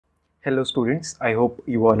Hello students, I hope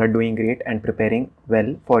you all are doing great and preparing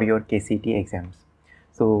well for your KCET exams.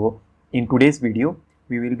 So in today's video,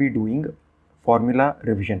 we will be doing formula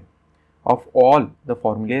revision of all the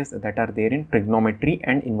formulas that are there in trigonometry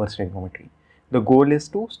and inverse trigonometry. The goal is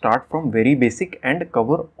to start from very basic and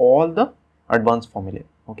cover all the advanced formulae.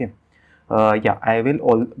 Okay. I will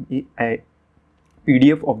all a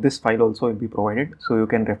PDF of this file also will be provided, so you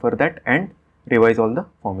can refer that and revise all the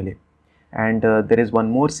formulae. And there is one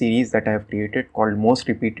more series that I have created called most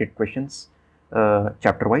repeated questions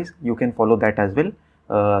chapter wise. You can follow that as well.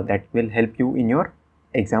 That will help you in your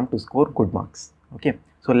exam to score good marks. Okay,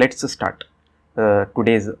 so let's start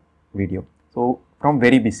today's video. So from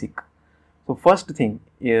very basic. So first thing,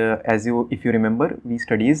 if you remember, we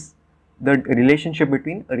studies the relationship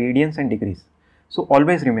between radians and degrees. So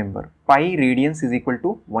always remember pi radians is equal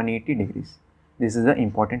to 180 degrees. This is the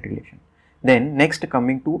important relation. Then next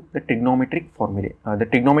coming to the trigonometric formulae, the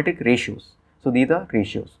trigonometric ratios. So these are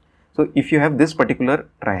ratios. So if you have this particular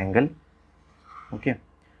triangle, okay.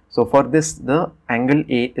 So for this the angle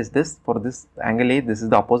A is this, for this angle A this is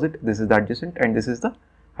the opposite, this is the adjacent and this is the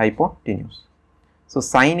hypotenuse. So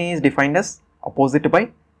sin A is defined as opposite by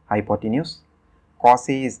hypotenuse, cos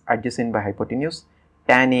A is adjacent by hypotenuse,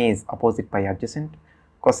 tan A is opposite by adjacent,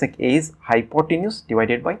 cosec A is hypotenuse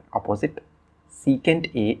divided by opposite, secant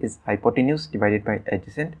A is hypotenuse divided by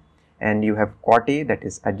adjacent, and you have cot A, that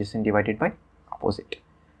is adjacent divided by opposite.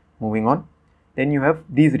 Moving on, then you have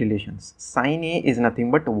these relations. Sin A is nothing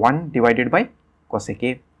but 1 divided by cosec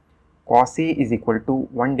A, cos A is equal to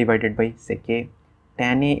 1 divided by sec A,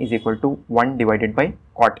 tan A is equal to 1 divided by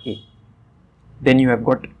cot A. Then you have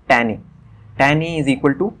got tan A. Tan A is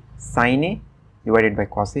equal to sin A divided by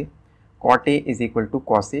cos A, cot A is equal to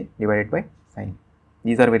cos A divided by sin.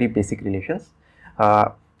 These are very basic relations.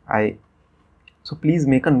 So please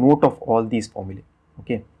make a note of all these formulae.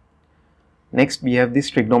 Okay. Next we have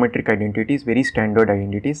these trigonometric identities, very standard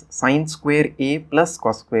identities. Sin square A plus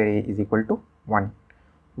cos square A is equal to 1.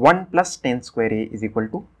 1 plus tan square A is equal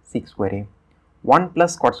to sec square A. 1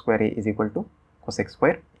 plus cot square A is equal to cosec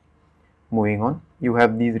square A. Moving on, you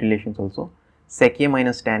have these relations also. Sec A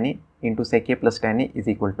minus tan A into sec A plus tan A is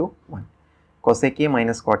equal to 1. Cosec A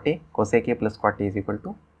minus cot A, cosec A plus cot A is equal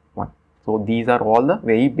to 1. So these are all the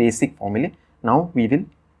very basic formulae. Now we will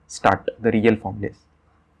start the real formulas.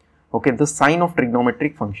 Okay, the sign of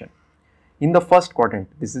trigonometric function. In the first quadrant,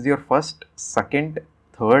 this is your first, second,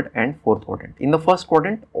 third and fourth quadrant. In the first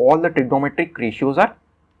quadrant, all the trigonometric ratios are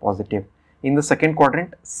positive. In the second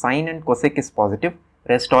quadrant, sine and cosec is positive,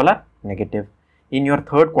 rest all are negative. In your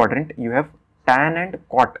third quadrant, you have tan and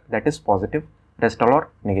cot, that is positive, rest all are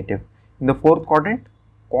negative. In the fourth quadrant,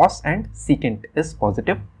 cos and secant is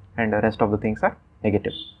positive and the rest of the things are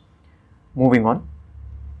negative. Moving on,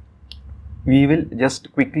 we will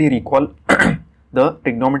just quickly recall the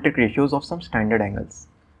trigonometric ratios of some standard angles.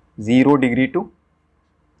 0 degree to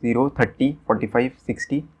 0, 30, 45,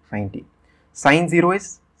 60, 90. Sin 0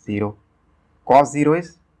 is 0, cos 0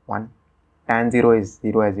 is 1, tan 0 is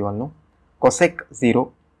 0 as you all know, cosec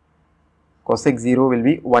 0 will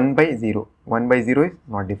be 1 by 0, 1 by 0 is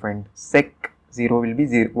not defined, sec 0 will be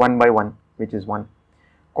 0, 1 by 1 which is 1,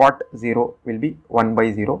 cot 0 will be 1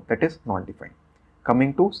 by 0, that is not defined.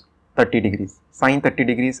 Coming to 30 degrees, sin 30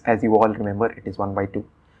 degrees as you all remember it is 1 by 2,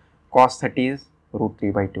 cos 30 is root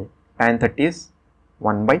 3 by 2, tan 30 is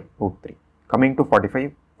 1 by root 3. Coming to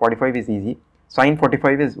 45, 45 is easy, sin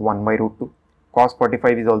 45 is 1 by root 2, cos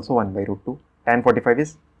 45 is also 1 by root 2, tan 45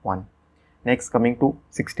 is 1. Next coming to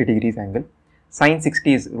 60 degrees angle, sin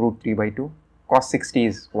 60 is root 3 by 2, cos 60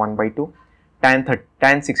 is 1 by 2,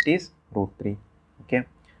 tan 60 is root 3. Okay.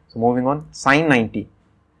 So moving on, sin 90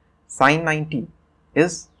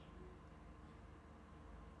 is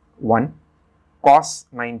 1, cos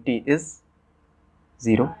 90 is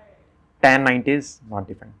 0, tan 90 is not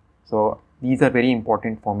defined. So these are very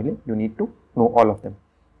important formulae, you need to know all of them.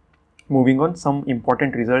 Moving on, some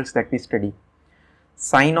important results that we study.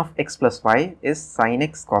 Sin of x plus y is sin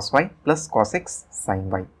x cos y plus cos x sin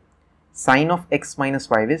y. Sin of x minus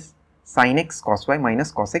y is sin x cos y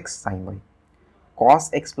minus cos x sin y.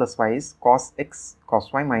 Cos x plus y is cos x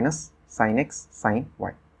cos y minus sin x sin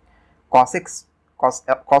y.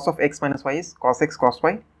 Cos of x minus y is cos x cos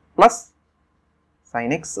y plus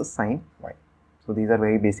sin x sin y. So these are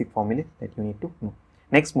very basic formulae that you need to know.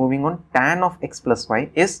 Next, moving on, tan of x plus y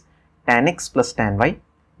is tan x plus tan y,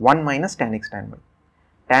 1 minus tan x tan y.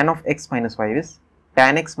 Tan of x minus y is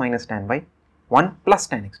tan x minus tan y, 1 plus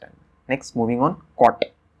tan x tan y. Next, moving on, cot.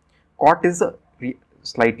 Cot is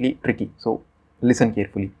slightly tricky, so listen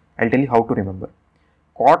carefully. I'll tell you how to remember.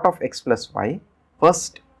 Cot of x plus y,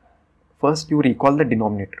 first you recall the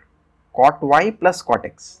denominator. cot y plus cot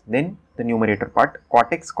x, then the numerator part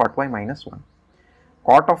cot x cot y minus 1.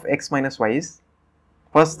 Cot of x minus y is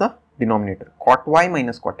first the denominator cot y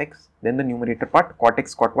minus cot x, then the numerator part cot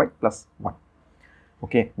x cot y plus 1.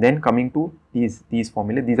 Okay, then coming to these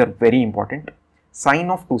formulae, these are very important. Sine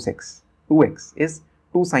of 2x is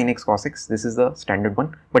 2 sin x cos x, this is the standard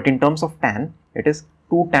one, but in terms of tan, it is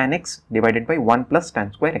 2 tan x divided by 1 plus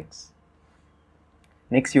tan square x.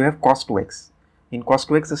 Next you have cos 2x. In cos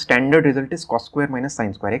 2x, the standard result is cos square minus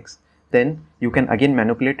sin square x. Then you can again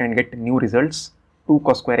manipulate and get new results, 2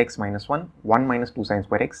 cos square x minus 1, 1 minus 2 sin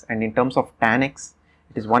square x, and in terms of tan x,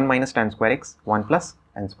 it is 1 minus tan square x, 1 plus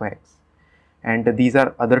tan square x. And these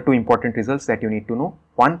are other two important results that you need to know.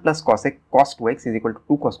 1 plus cos 2x is equal to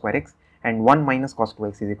 2 cos square x, and 1 minus cos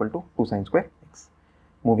 2x is equal to 2 sin square x.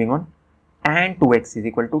 Moving on, tan 2x is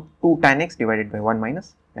equal to 2 tan x divided by 1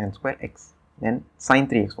 minus tan square x. Then sin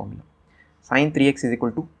 3x formula. Sin 3x is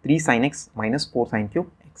equal to 3 sin x minus 4 sin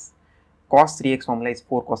cube x. Cos 3x formula is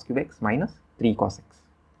 4 cos cube x minus 3 cos x.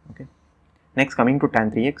 Okay. Next, coming to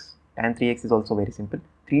tan 3x. Tan 3x is also very simple.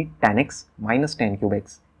 3 tan x minus tan cube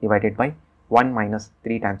x divided by 1 minus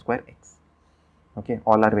 3 tan square x. Okay,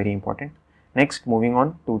 all are very important. Next, moving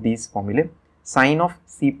on to these formulae. Sin of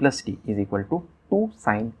c plus d is equal to 2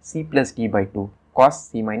 sin c plus d by 2 cos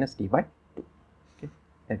c minus d by 2. Okay,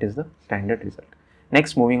 that is the standard result.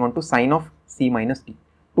 Next, moving on to sin of c minus d.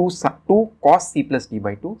 2 cos c plus d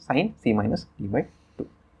by 2 sin c minus d by 2.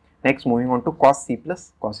 Next, moving on to cos c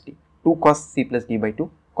plus cos d. 2 cos c plus d by 2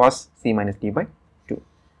 cos c minus d by 2.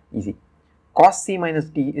 Easy. Cos c minus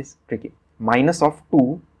d is tricky. Minus of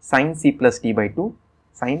 2 sin c plus d by 2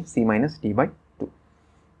 sin c minus d by 2.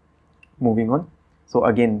 Moving on. So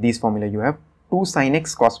again, these formula you have 2 sin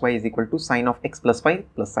x cos y is equal to sin of x plus y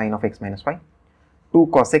plus sin of x minus y. 2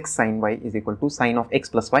 cos x sin y is equal to sin of x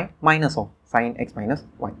plus y minus of sin x minus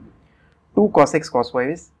y. 2 cos x cos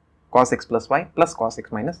y is cos x plus y plus cos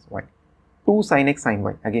x minus y. 2 sin x sin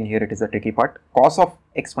y, again here it is the tricky part, cos of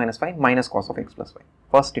x minus y minus cos of x plus y.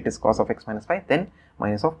 First it is cos of x minus y, then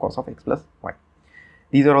minus of cos of x plus y.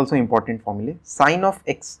 These are also important formulae. Sin of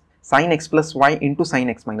x, sin x plus y into sin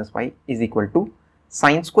x minus y is equal to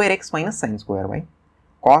sin square x minus sin square y.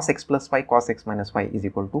 Cos x plus y cos x minus y is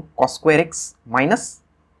equal to cos square x minus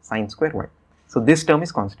sin square y. So this term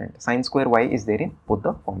is constant. Sin square y is there in both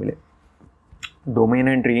the formulae. Domain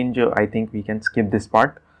and range, I think we can skip this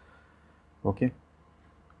part. Okay.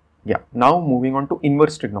 Yeah. Now moving on to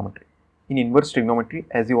inverse trigonometry. In inverse trigonometry,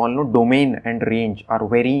 as you all know, domain and range are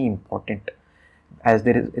very important. As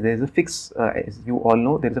there is a fix, as you all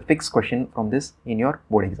know, there is a fixed question from this in your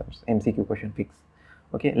board exams, MCQ question fix.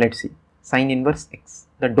 Okay, let's see. Sin inverse x.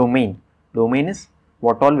 The domain is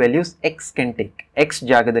what all values x can take. X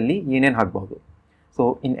ಜಾಗದಲ್ಲಿ ಏನೇನು ಹಾಕಬಹುದು.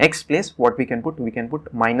 So in x place, what we can put? We can put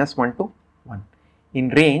 -1 to 1. In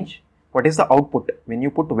range, what is the output? When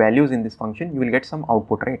you put values in this function, you will get some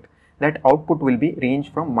output, right? That output will be range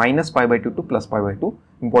from minus pi by 2 to plus pi by 2.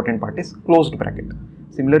 Important part is closed bracket.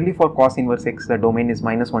 Similarly, for cos inverse x, the domain is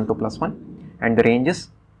 -1 to +1, and the range is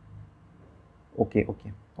okay.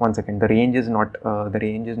 1 second. The range is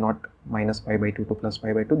not minus pi by 2 to plus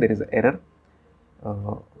pi by 2. There is an error.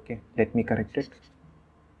 Okay, let me correct it.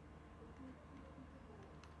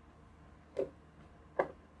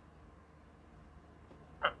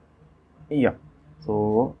 Yeah, so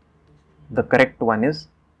the correct one is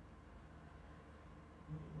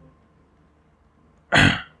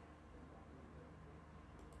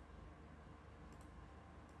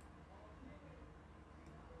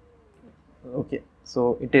okay,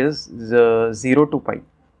 so it is 0 to pi.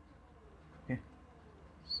 Okay,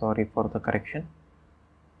 sorry for the correction.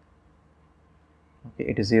 Okay,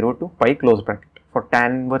 it is 0 to pi close bracket. For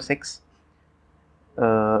tan inverse x,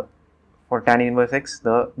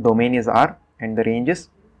 the domain is R and the range is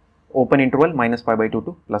open interval minus pi by 2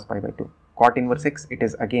 to plus pi by 2. Cot inverse x, it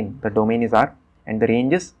is again the domain is R and the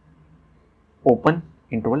range is open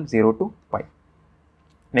interval 0 to pi.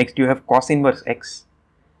 Next you have cos inverse x,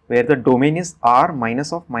 where the domain is R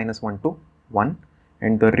minus of -1 to 1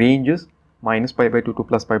 and the range is minus pi by 2 to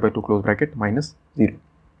plus pi by 2 close bracket minus 0.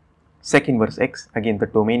 Sec inverse x, again the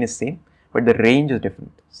domain is same but the range is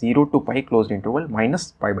different, 0 to pi closed interval minus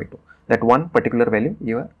pi by 2. That one particular value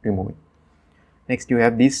you are removing. Next you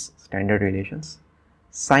have these standard relations.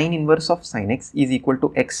 Sin inverse of sin x is equal to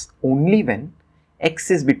x only when x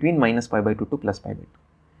is between minus pi by 2 to plus pi by 2.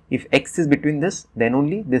 If x is between this, then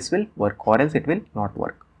only this will work, or else it will not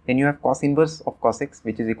work. Then you have cos inverse of cos x,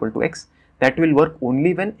 which is equal to x. That will work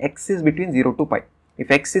only when x is between 0 to pi.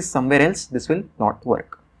 If x is somewhere else, this will not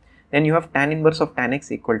work. Then you have tan inverse of tan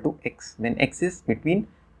x equal to x when x is between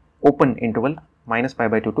open interval minus pi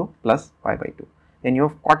by 2 to plus pi by 2. Then you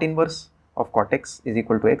have cot inverse of cot x is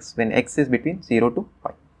equal to x when x is between 0 to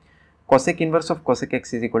pi. Cosec inverse of cosec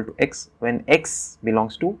x is equal to x when x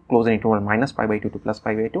belongs to closed interval minus pi by 2 to plus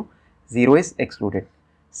pi by 2, 0 is excluded.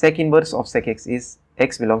 Sec inverse of sec x is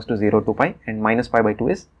x belongs to 0 to pi and minus pi by 2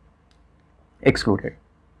 is excluded.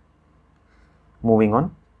 Moving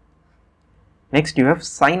on. Next you have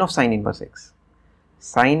sine of sine inverse x.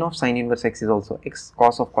 Sine of sine inverse x is also x,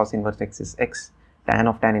 cos of cos inverse x is x, tan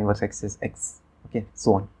of tan inverse x is x, okay,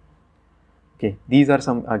 so on. Okay, these are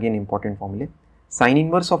some again important formulae. Sine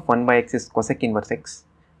inverse of 1 by x is cosec inverse x,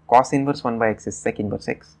 cos inverse 1 by x is sec inverse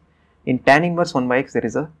x. In tan inverse 1 by x there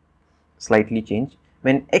is a slightly change.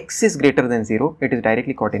 When x is greater than 0, it is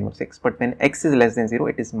directly cot inverse x, but when x is less than 0,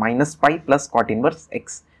 it is minus pi plus cot inverse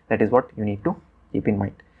x. That is what you need to keep in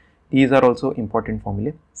mind. These are also important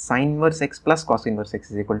formulae. Sine inverse x plus cos inverse x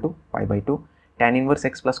is equal to pi by 2. Tan inverse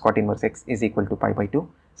x plus cot inverse x is equal to pi by 2.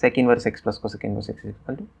 Sec inverse x plus cosec inverse x is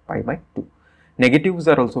equal to pi by 2. Negatives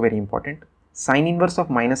are also very important. Sine inverse of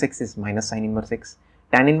minus x is minus sine inverse x.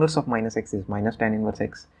 Tan inverse of minus x is minus tan inverse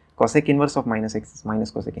x. Cosec inverse of minus x is minus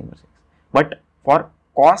cosec inverse x. But for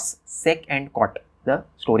cos, sec and cot, the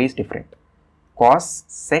story is different. Cos,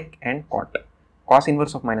 sec and cot. Cos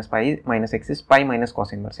inverse of minus x is pi minus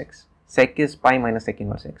cos inverse x. Sec is pi minus sec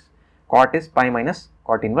inverse x. Cot is pi minus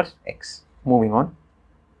cot inverse x. Moving on.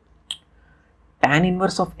 Tan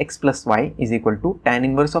inverse of x plus y is equal to tan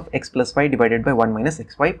inverse of x plus y divided by 1 minus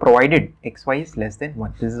xy provided xy is less than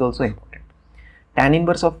 1. This is also important. Tan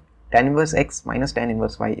inverse x minus tan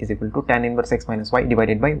inverse y is equal to tan inverse x minus y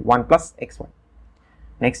divided by 1 plus xy.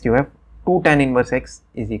 Next you have 2 tan inverse x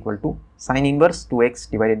is equal to sin inverse 2x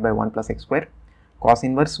divided by 1 plus x square, cos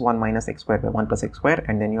inverse 1 minus x square by 1 plus x square,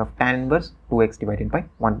 and then you have tan inverse 2x divided by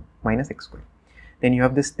 1 minus x square. Then you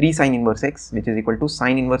have this 3 sin inverse x which is equal to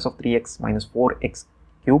sin inverse of 3x minus 4x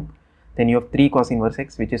cube. Then you have 3 cos inverse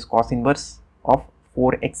x which is cos inverse of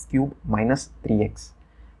 4x cube minus 3x.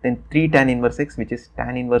 Then 3 tan inverse x which is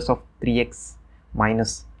tan inverse of 3x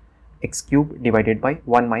minus x cube divided by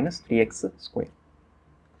 1 minus 3x square.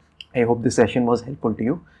 I hope this session was helpful to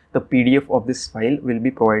you. The PDF of this file will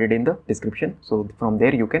be provided in the description, so from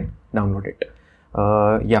there you can download it.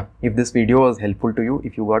 Yeah, if this video was helpful to you,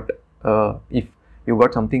 if you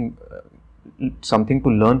got something to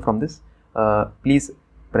learn from this, please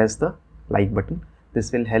press the like button.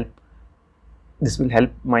 This will help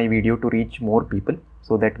my video to reach more people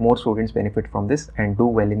so that more students benefit from this and do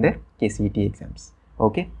well in their KCET exams.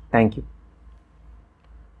 Okay, thank you.